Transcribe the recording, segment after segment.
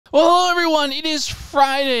Well, hello, everyone. It is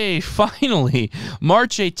Friday, finally,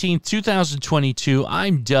 March 18th, 2022.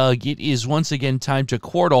 I'm Doug. It is once again time to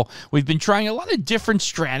Quordle. We've been trying a lot of different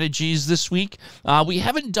strategies this week. We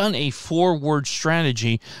haven't done a four-word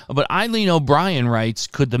strategy, but Eileen O'Brien writes,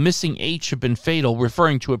 could the missing H have been fatal,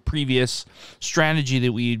 referring to a previous strategy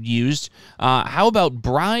that we had used? How about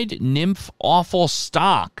bride, nymph, awful,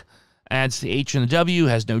 stock? Adds the H and the W,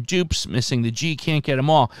 has no dupes, missing the G, can't get them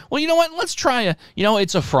all. Well, you know what? Let's try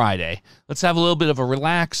it's a Friday. Let's have a little bit of a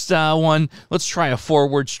relaxed one. Let's try a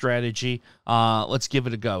four-word strategy. Let's give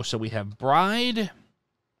it a go. So we have bride.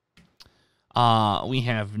 We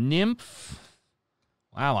have nymph.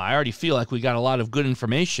 Wow, I already feel like we got a lot of good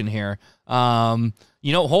information here.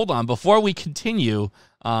 Hold on. Before we continue,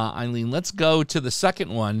 Eileen, let's go to the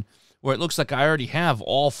second one, where it looks like I already have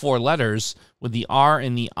all four letters with the R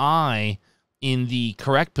and the I in the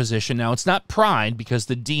correct position. Now, it's not pride because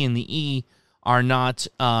the D and the E are not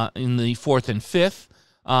in the fourth and fifth.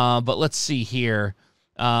 But let's see here.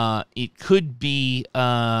 It could be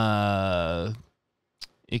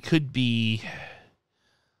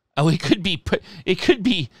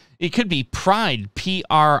pride, P-R-I-E-D.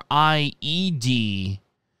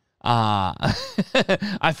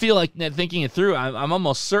 I feel like thinking it through, I'm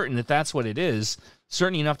almost certain that that's what it is.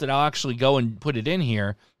 Certain enough that I'll actually go and put it in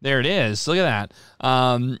here. There it is. Look at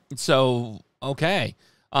that. Okay.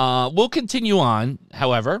 We'll continue on,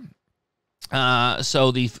 however.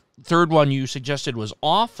 So the third one you suggested was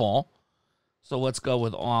awful. So let's go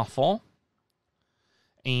with awful.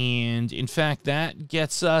 And, in fact, that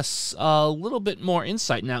gets us a little bit more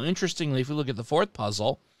insight. Now, interestingly, if we look at the fourth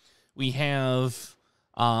puzzle, we have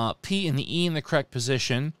P and the E in the correct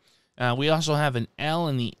position. We also have an L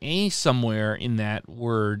and the A somewhere in that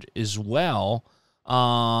word as well.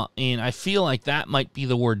 And I feel like that might be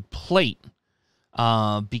the word plate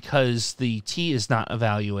because the T is not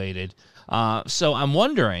evaluated. So I'm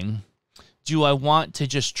wondering, do I want to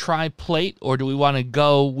just try plate, or do we want to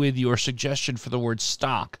go with your suggestion for the word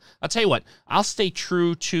stock? I'll tell you what, I'll stay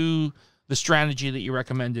true to the strategy that you're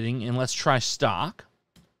recommending, and let's try stock.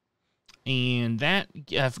 And that,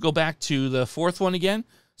 go back to the fourth one again.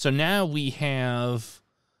 So now we have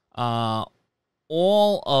we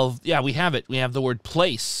have it. We have the word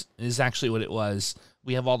place is actually what it was.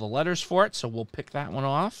 We have all the letters for it, so we'll pick that one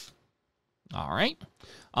off. All right.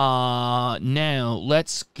 Now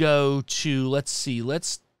let's go to,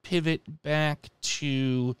 let's pivot back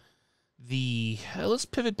to the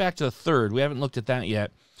third. We haven't looked at that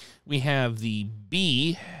yet. We have the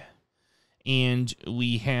B, and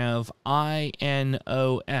we have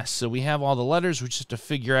I-N-O-S. So we have all the letters. We just have to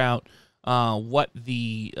figure out what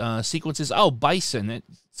the sequence is. Oh, bison.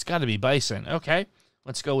 It's got to be bison. Okay,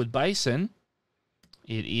 let's go with bison.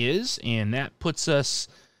 It is, and that puts us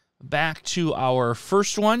back to our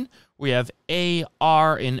first one. We have A,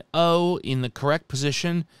 R, and O in the correct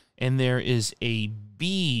position, and there is a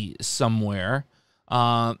B somewhere.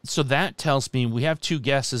 So that tells me we have two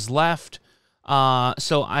guesses left.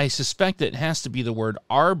 So I suspect it has to be the word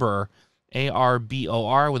arbor,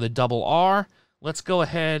 A-R-B-O-R with a double R. Let's go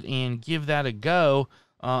ahead and give that a go.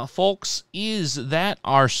 Folks, is that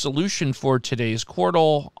our solution for today's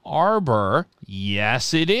Quordle, arbor?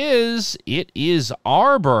 Yes, it is. It is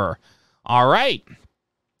arbor. All right.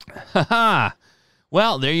 Haha.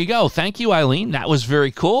 Well, there you go. Thank you, Eileen. That was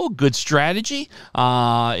very cool. Good strategy.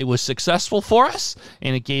 It was successful for us,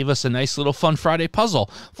 and it gave us a nice little fun Friday puzzle.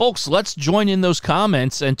 Folks, let's join in those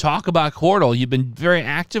comments and talk about Quordle. You've been very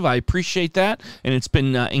active. I appreciate that, and it's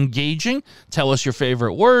been engaging. Tell us your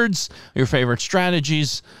favorite words, your favorite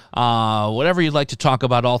strategies, whatever you'd like to talk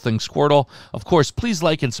about, all things Quordle. Of course, please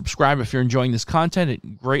like and subscribe if you're enjoying this content.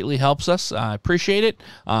 It greatly helps us. I appreciate it.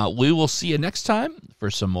 We will see you next time for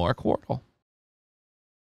some more Quordle.